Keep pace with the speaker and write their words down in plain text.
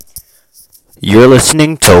You're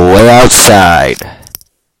listening to Way Outside.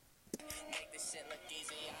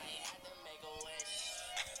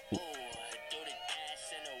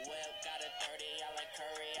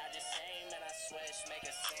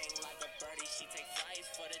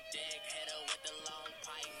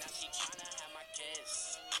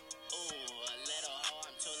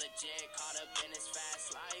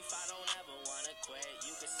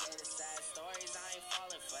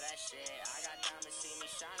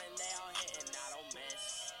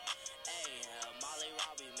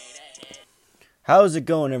 How's it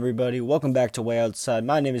going, everybody? Welcome back to Way Outside.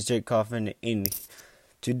 My name is Jake Kaufman, and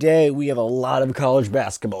today we have a lot of college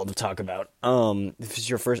basketball to talk about. If this is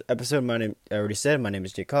your first episode, my name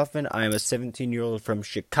is Jake Kaufman. I am a 17-year-old from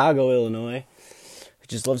Chicago, Illinois, who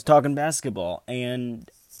just loves talking basketball,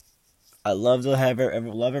 and I love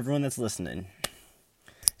everyone that's listening.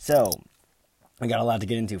 So, I got a lot to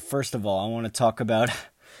get into. First of all, I want to talk about...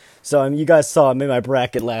 So, you guys saw I made my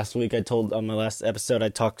bracket last week. On my last episode, I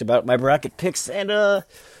talked about my bracket picks, and,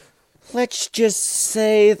 let's just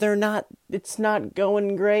say it's not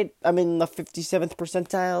going great. I'm in the 57th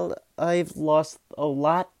percentile. I've lost a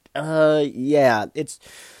lot. It's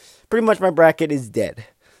pretty much my bracket is dead.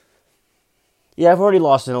 Yeah, I've already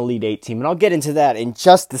lost an Elite 8 team, and I'll get into that in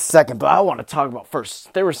just a second, but I want to talk about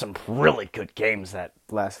first, there were some really good games that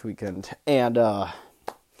last weekend, and,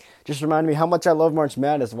 just reminded me how much I love March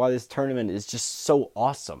Madness, why this tournament is just so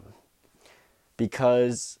awesome.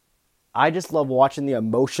 Because I just love watching the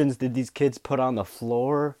emotions that these kids put on the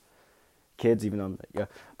floor. But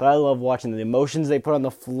I love watching the emotions they put on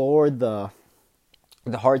the floor, the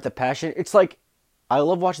heart, the passion. It's like, I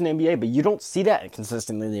love watching the NBA, but you don't see that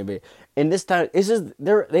consistently in the NBA. And this time,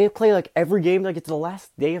 they play like every game like it's the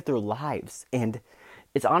last day of their lives. And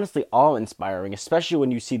it's honestly awe-inspiring, especially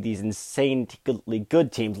when you see these insanely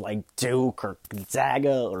good teams like Duke or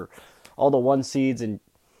Gonzaga or all the one seeds, and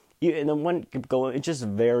then one could go. It's just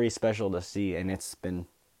very special to see, and it's been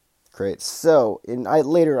great. So,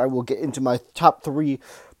 later I will get into my top 3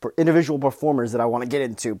 individual performers that I want to get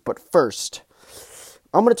into. But first,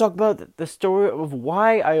 I'm going to talk about the story of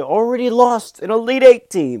why I already lost an Elite 8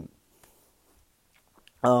 team.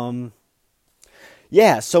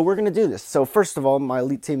 Yeah, so we're going to do this. So first of all, my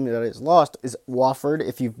elite team that is lost is Wofford.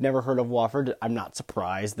 If you've never heard of Wofford, I'm not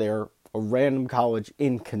surprised. They're a random college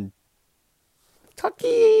in Kentucky.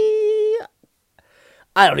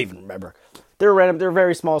 I don't even remember. They're random. They're a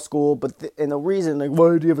very small school, and the reason,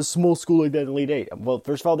 why do you have a small school like that in Elite 8? Well,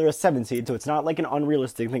 first of all, they're a 7 seed, so it's not like an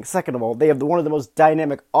unrealistic thing. Second of all, they have one of the most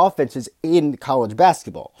dynamic offenses in college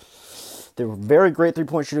basketball. They're a very great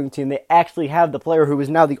three-point shooting team. They actually have the player who is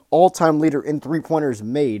now the all-time leader in three-pointers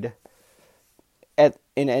made in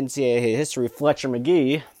NCAA history, Fletcher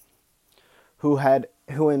McGee, who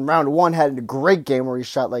in round 1 had a great game where he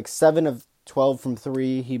shot like 7 of 12 from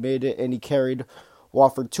 3. He made it, and he carried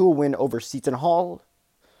Wofford to a win over Seton Hall.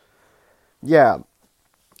 Yeah,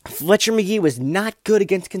 Fletcher McGee was not good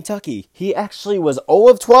against Kentucky. He actually was 0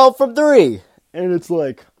 of 12 from 3. And it's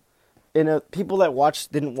like... And people that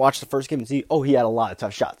didn't watch the first game and see, he had a lot of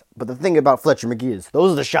tough shots. But the thing about Fletcher McGee is,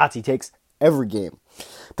 those are the shots he takes every game.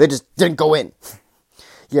 They just didn't go in.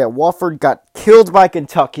 Yeah, Wofford got killed by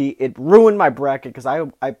Kentucky. It ruined my bracket because I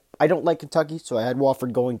don't like Kentucky, so I had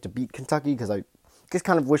Wofford going to beat Kentucky because I just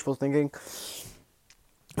kind of wishful thinking.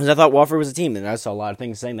 Because I thought Wofford was a team, and I saw a lot of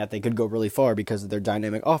things saying that they could go really far because of their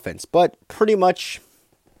dynamic offense. But pretty much,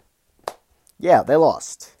 yeah, they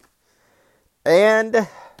lost. And...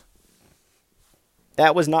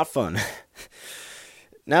 that was not fun.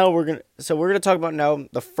 Now we're gonna talk about now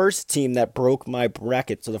the first team that broke my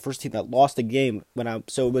bracket. So the first team that lost a game I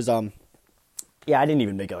didn't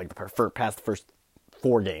even make it past the first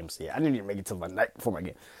 4 games. Yeah, I didn't even make it till the night before my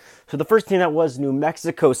game. So the first team that was New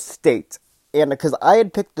Mexico State, and because I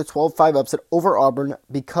had picked the 12-5 upset over Auburn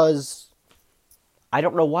because I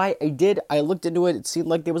don't know why I did. I looked into it. It seemed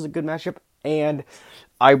like there was a good matchup, and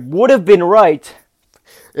I would have been right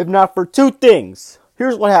if not for 2 things.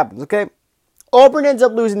 Here's what happens, okay? Auburn ends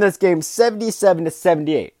up losing this game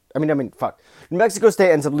 77-78. New Mexico State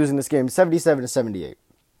ends up losing this game 77-78.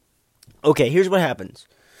 Okay, here's what happens.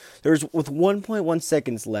 With 1.1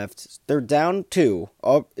 seconds left, they're down 2.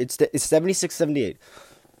 It's 76-78.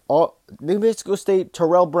 New Mexico State,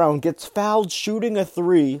 Terrell Brown gets fouled shooting a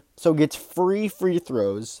 3, so gets 3 free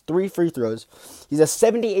throws. He's a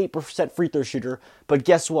 78% free throw shooter, but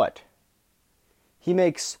guess what? He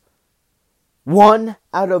makes 1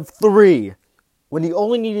 out of 3. When he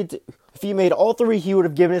only needed to... If he made all 3, he would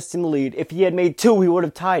have given his team the lead. If he had made 2, he would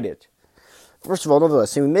have tied it. First of all,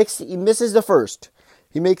 nonetheless, he misses the first.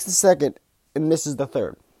 He makes the second and misses the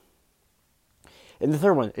third. In the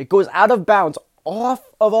third one, it goes out of bounds off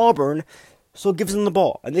of Auburn, so it gives them the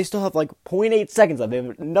ball. And they still have like 0.8 seconds left. They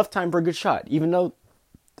have enough time for a good shot, even though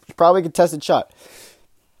it's probably a contested shot.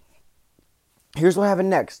 Here's what happened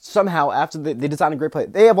next. Somehow, after they designed a great play,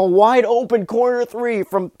 they have a wide open corner three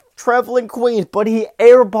from Trevlin Queens, but he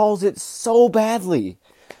airballs it so badly.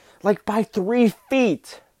 Like by 3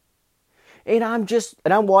 feet. And I'm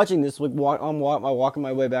watching this, like, I'm walking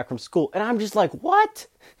my way back from school, and I'm just like, what?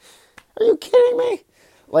 Are you kidding me?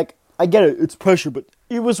 Like, I get it, it's pressure, but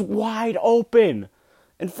it was wide open.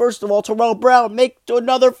 And first of all, Terrell Brown, make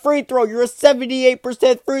another free throw. You're a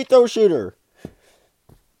 78% free throw shooter.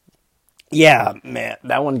 Yeah, man,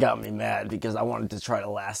 that one got me mad because I wanted to try to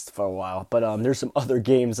last for a while. But there's some other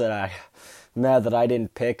games that I'm mad that I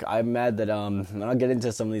didn't pick. I'm mad that, and I'll get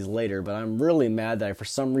into some of these later, but I'm really mad that I, for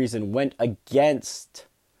some reason, went against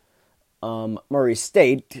Murray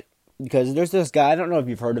State, because there's this guy, I don't know if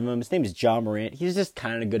you've heard of him, his name is John Morant. He's just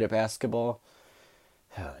kind of good at basketball.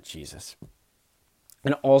 Oh, Jesus.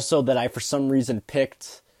 And also that I, for some reason,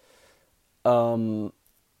 picked, I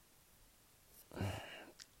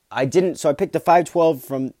picked the 5-12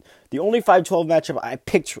 from, the only 5-12 matchup I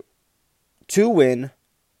picked to win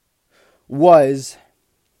was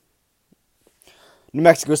New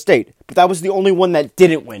Mexico State. But that was the only one that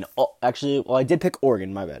didn't win. Oh, actually, I did pick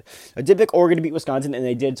Oregon, my bad. I did pick Oregon to beat Wisconsin, and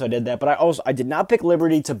they did, so I did that. But I did not pick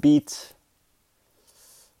Liberty to beat,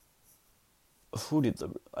 I did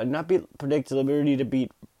not predict Liberty to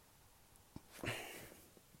beat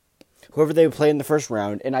whoever they would play in the first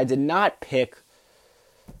round, and I did not pick,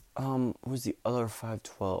 what was the other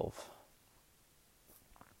 5-12?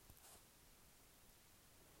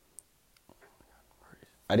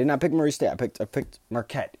 I did not pick Murray State. I picked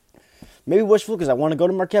Marquette. Maybe wishful because I want to go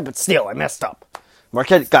to Marquette, but still, I messed up.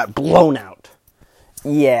 Marquette got blown out.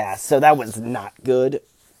 Yeah, so that was not good.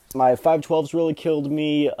 My 5-12s really killed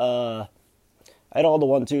me. I had all the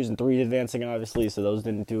 1, 2s, and 3s advancing, obviously, so those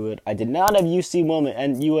didn't do it. I did not have UC Wilmot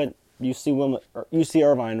and UC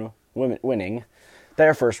Irvine winning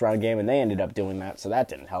their first round game, and they ended up doing that, so that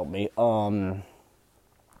didn't help me.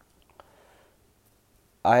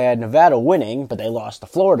 I had Nevada winning, but they lost to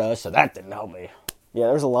Florida, so that didn't help me. Yeah,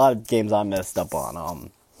 there's a lot of games I messed up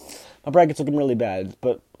on. My bracket's looking really bad,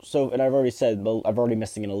 and I've already said, I've already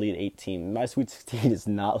missing an Elite 8 team. My Sweet 16 is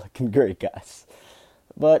not looking great, guys.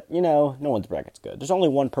 But, no one's bracket's good. There's only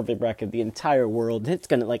one perfect bracket in the entire world. It's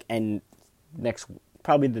going to, end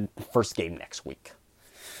probably the first game next week.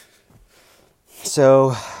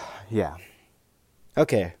 So, yeah.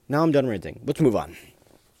 Okay, now I'm done ranting. Let's move on.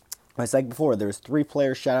 As I said before, there's 3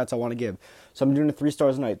 player shout-outs I want to give. So I'm doing the 3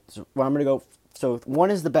 stars tonight. So I'm going to go. So 1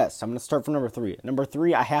 is the best. I'm going to start from number 3. Number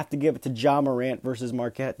 3, I have to give it to John Morant versus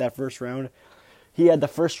Marquette that first round. He had the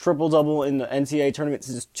first triple-double in the NCAA tournament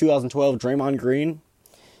since 2012, Draymond Green.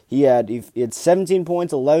 He had 17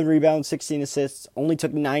 points, 11 rebounds, 16 assists, only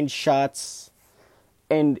took 9 shots.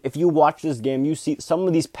 And if you watch this game, you see some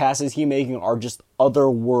of these passes he's making are just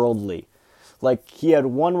otherworldly. Like, he had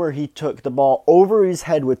one where he took the ball over his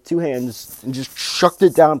head with 2 hands and just chucked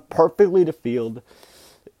it down perfectly to field.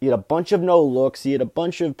 He had a bunch of no looks. He had a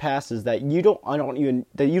bunch of passes that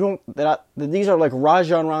these are like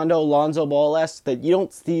Rajon Rondo, Lonzo Ball-esque, that you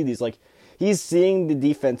don't see these. Like, he's seeing the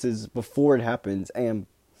defenses before it happens, and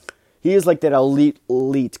he is like that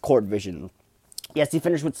elite court vision. Yes, he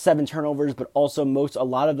finished with 7 turnovers, but also a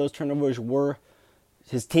lot of those turnovers were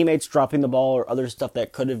his teammates dropping the ball or other stuff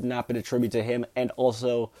that could have not been attributed to him. And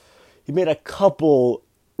also, he made a couple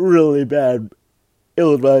really bad,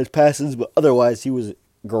 ill-advised passes, but otherwise, he was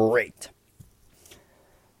great.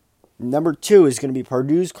 Number 2 is going to be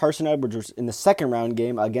Purdue's Carson Edwards in the second round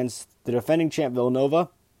game against the defending champ Villanova.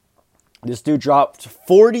 This dude dropped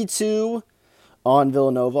 42 on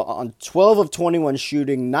Villanova on 12 of 21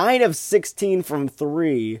 shooting, 9 of 16 from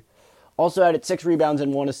 3. Also added 6 rebounds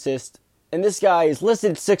and 1 assist. And this guy is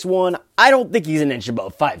listed 6'1". I don't think he's an inch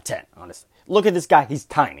above 5'10", honestly. Look at this guy. He's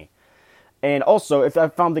tiny. And also, I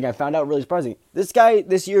found out really surprising. This guy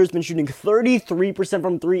this year has been shooting 33%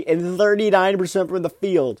 from 3 and 39% from the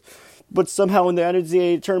field. But somehow in the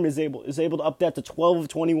NCAA tournament is able to up that to 12 of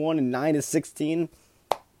 21 and 9 of 16.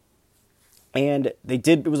 And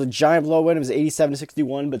it was a giant blow win. It was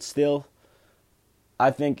 87-61, but still, I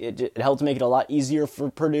think it helped to make it a lot easier for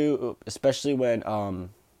Purdue, especially when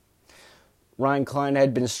Ryan Klein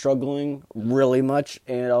had been struggling really much,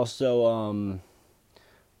 and also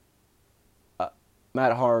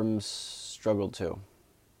Matt Harms struggled too.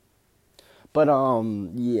 But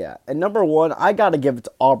yeah, and number 1, I gotta give it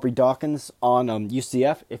to Aubrey Dawkins on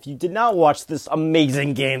UCF. If you did not watch this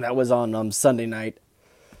amazing game that was on Sunday night,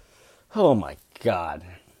 oh my God,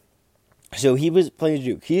 So he was playing at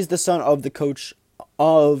Duke. He's the son of the coach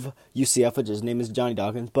of UCF, which his name is Johnny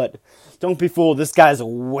Dawkins. But don't be fooled. This guy's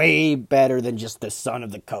way better than just the son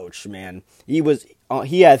of the coach, man. He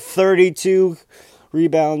had 32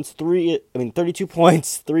 rebounds, 32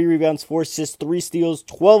 points, 3 rebounds, 4 assists, 3 steals,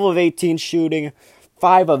 12 of 18 shooting,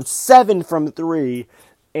 5 of 7 from 3,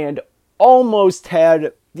 and almost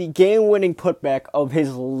had the game-winning putback of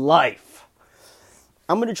his life.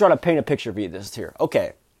 I'm going to try to paint a picture for you this here.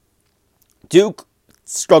 Okay. Duke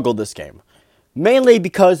struggled this game. Mainly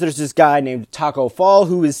because there's this guy named Taco Fall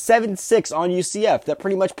who is 7'6" on UCF that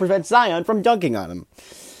pretty much prevents Zion from dunking on him.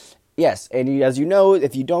 Yes, and as you know,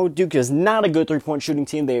 if you don't, Duke is not a good three-point shooting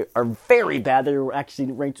team. They are very bad. They were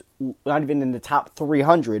actually ranked not even in the top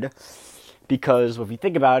 300 because if you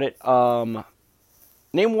think about it,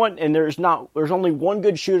 name one, and there's only one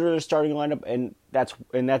good shooter in the starting lineup, and that's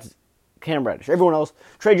Cam Reddish. Everyone else,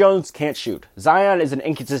 Trey Jones can't shoot. Zion is an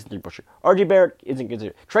inconsistent three-point shooter. RJ Barrett isn't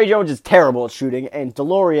considered. Trey Jones is terrible at shooting, and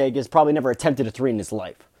Delorier has probably never attempted a three in his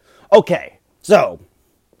life. Okay, so,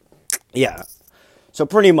 yeah. So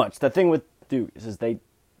pretty much, the thing with Duke is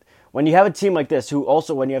when you have a team like this,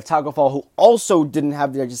 when you have Taco Fall, who also didn't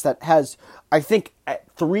have the edges, that has, I think,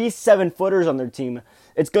 3 7-footers on their team,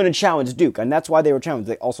 it's going to challenge Duke, and that's why they were challenged.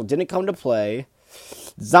 They also didn't come to play.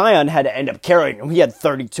 Zion had to end up carrying him. He had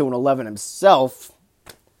 32 and 11 himself.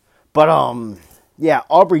 But, yeah,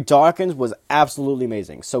 Aubrey Dawkins was absolutely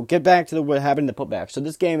amazing. So get back to what happened in the putback. So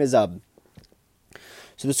this game is, so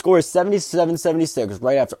the score is 77-76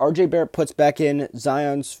 right after RJ Barrett puts back in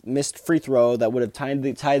Zion's missed free throw that would have tied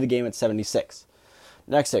the game at 76.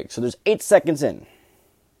 Next thing, so there's 8 seconds in.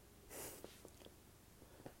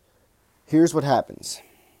 Here's what happens.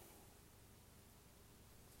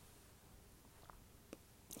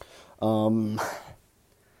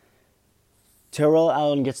 Terrell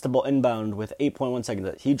Allen gets the ball inbound with 8.1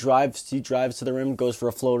 seconds. He drives to the rim, goes for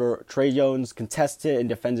a floater. Trey Jones contests it and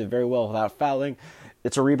defends it very well without fouling.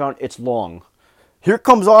 It's a rebound. It's long. Here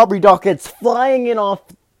comes Aubrey Dawkins flying in off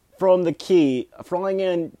from the key. Flying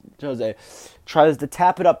in, Jose tries to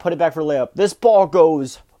tap it up, put it back for a layup. This ball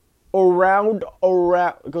goes around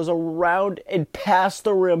and past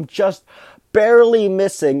the rim, just barely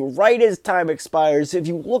missing right as time expires. If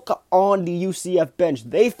you look on the UCF bench,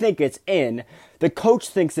 they think it's in. The coach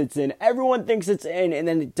thinks it's in. Everyone thinks it's in, and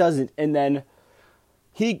then it doesn't. And then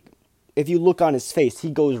if you look on his face,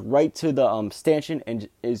 he goes right to the stanchion and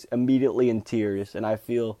is immediately in tears. And I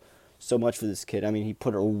feel so much for this kid. I mean, he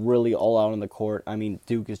put it really all out on the court. I mean,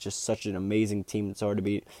 Duke is just such an amazing team. It's hard to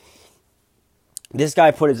beat. This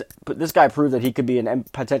guy proved that he could be a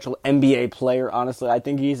potential NBA player, honestly. I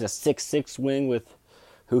think he's a 6'6" wing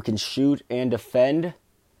who can shoot and defend.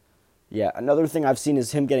 Yeah, another thing I've seen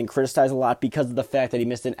is him getting criticized a lot because of the fact that he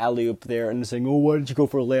missed an alley-oop there and saying, oh, why didn't you go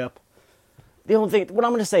for a layup? The only thing, what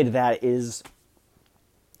I'm going to say to that is,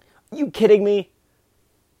 are you kidding me?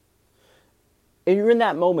 If you're in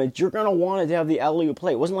that moment, you're going to want to have the alley-oop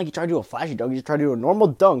play. It wasn't like he tried to do a flashy dunk. He just tried to do a normal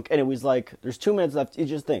dunk, and it was like, there's 2 minutes left,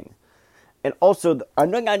 each thing. And also,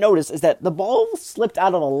 another thing I noticed is that the ball slipped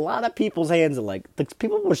out of a lot of people's hands.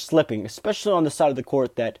 People were slipping, especially on the side of the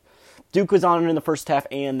court that Duke was on in the first half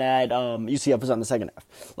and that UCF was on the second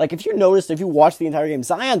half. Like, if you watched the entire game,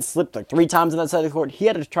 Zion slipped 3 times on that side of the court. He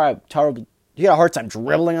had a hard time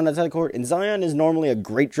dribbling on that side of the court. And Zion is normally a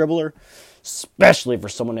great dribbler, especially for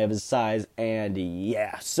someone of his size. And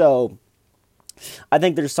yeah, so I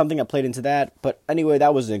think there's something that played into that. But anyway,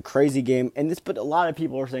 that was a crazy game. But a lot of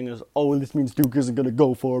people are saying this means Duke isn't going to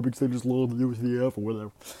go far because they just lost the UCF or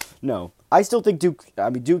whatever. No, I still think Duke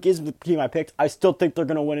is the team I picked. I still think they're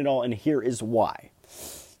going to win it all, and here is why.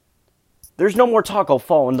 There's no more Taco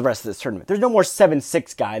Fall in the rest of this tournament. There's no more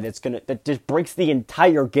 7'6" guy that just breaks the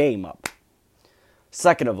entire game up.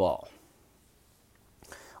 Second of all,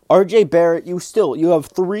 RJ Barrett, you have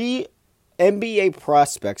 3 NBA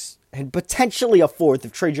prospects and potentially a 4th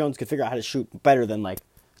if Trey Jones could figure out how to shoot better than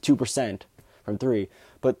 2% from 3.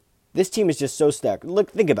 But this team is just so stacked.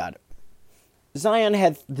 Look, think about it.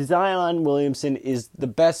 Zion Williamson is the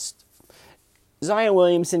best. Zion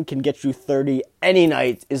Williamson can get you 30 any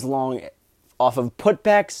night as long off of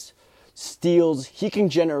putbacks, steals. He can't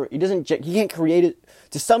create it.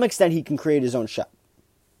 To some extent, he can create his own shot.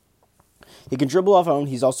 He can dribble off own.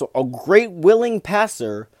 He's also a great willing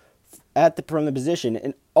passer from the position,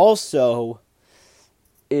 and also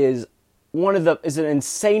is an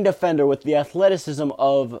insane defender with the athleticism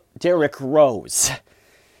of Derrick Rose.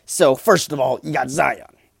 So, first of all, you got Zion.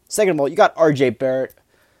 Second of all, you got RJ Barrett.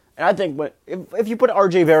 And I think if you put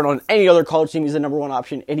RJ Barrett on any other college team, he's a number 1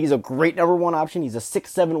 option, and he's a great number 1 option. He's a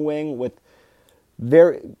 6'7" wing with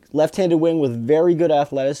Very left-handed wing with very good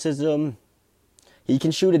athleticism. He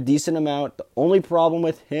can shoot a decent amount. The only problem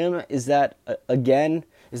with him is that,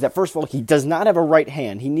 first of all, he does not have a right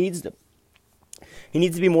hand. He needs to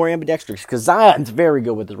be more ambidextrous, because Zion's very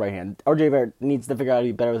good with his right hand. RJ Barrett needs to figure out how to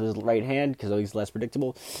be better with his right hand, because he's less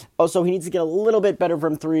predictable. Also, he needs to get a little bit better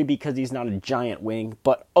from three, because he's not a giant wing.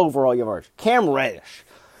 But overall, you have Cam Reddish.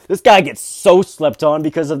 This guy gets so slept on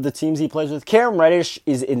because of the teams he plays with. Cam Reddish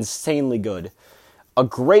is insanely good. A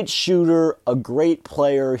great shooter, a great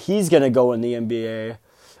player. He's going to go in the NBA.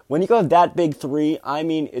 When you go have that big three, I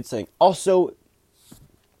mean, it's like, also,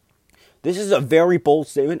 this is a very bold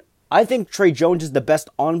statement. I think Trey Jones is the best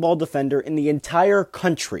on-ball defender in the entire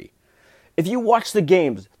country. If you watch the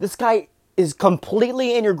games, this guy is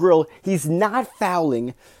completely in your grill. He's not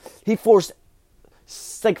fouling. He forced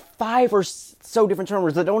like 5 or so different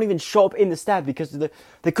turnovers that don't even show up in the stat because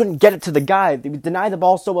they couldn't get it to the guy. They denied the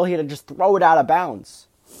ball so well he had to just throw it out of bounds.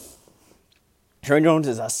 Trey Jones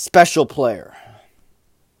is a special player.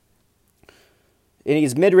 And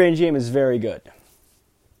his mid-range game is very good.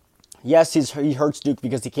 Yes, he hurts Duke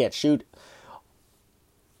because he can't shoot.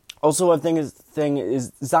 Also, thing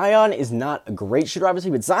is Zion is not a great shooter,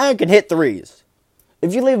 obviously, but Zion can hit threes.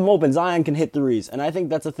 If you leave him open, Zion can hit threes. And I think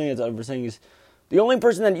that's the thing that's overseeing is the only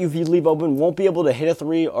person that if you leave open won't be able to hit a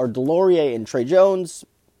three are Delorier and Trey Jones.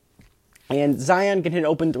 And Zion can hit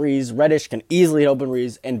open threes, Reddish can easily hit open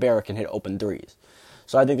threes, and Barrett can hit open threes.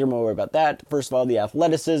 So I think they're more worried about that. First of all, the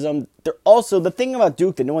athleticism. They're also, the thing about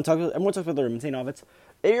Duke that everyone talks about their insane offense,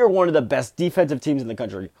 they are one of the best defensive teams in the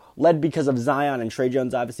country, led because of Zion and Trey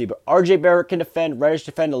Jones, obviously. But RJ Barrett can defend, Reddish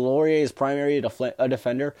defend, Delorier is primary a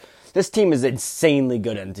defender. This team is insanely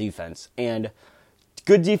good in defense, and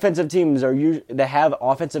good defensive teams that have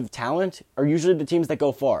offensive talent are usually the teams that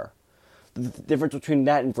go far. The difference between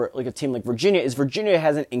that and for like a team like Virginia is Virginia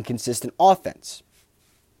has an inconsistent offense.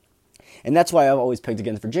 And that's why I've always picked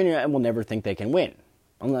against Virginia and will never think they can win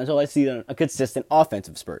until I see a consistent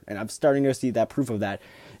offensive spurt. And I'm starting to see that proof of that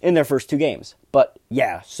in their first 2 games. But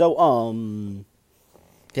yeah, so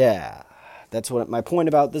yeah, that's what my point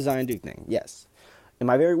about the Zion Duke thing. Yes. Am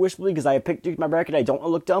I very wishful because I picked Duke in my bracket? I don't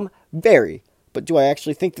look dumb? Very. But do I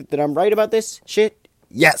actually think that I'm right about this shit?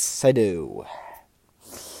 Yes, I do.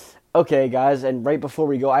 Okay, guys, and right before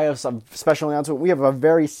we go, I have some special announcement. We have a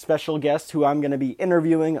very special guest who I'm going to be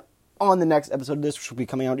interviewing on the next episode of this, which will be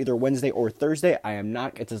coming out either Wednesday or Thursday.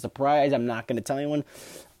 It's a surprise. I'm not going to tell anyone.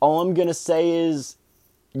 All I'm going to say is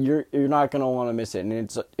you're not going to want to miss it. And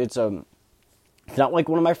it's not like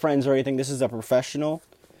one of my friends or anything. This is a professional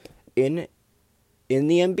in the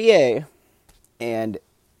NBA, and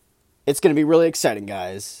it's going to be really exciting,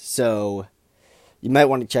 guys. So you might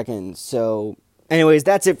want to check in. So anyways,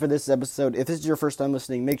 that's it for this episode. If this is your first time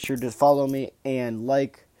listening, make sure to follow me and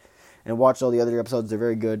like and watch all the other episodes. They're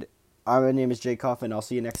very good. My name is Jake Kaufman. I'll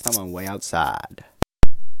see you next time on Way Outside.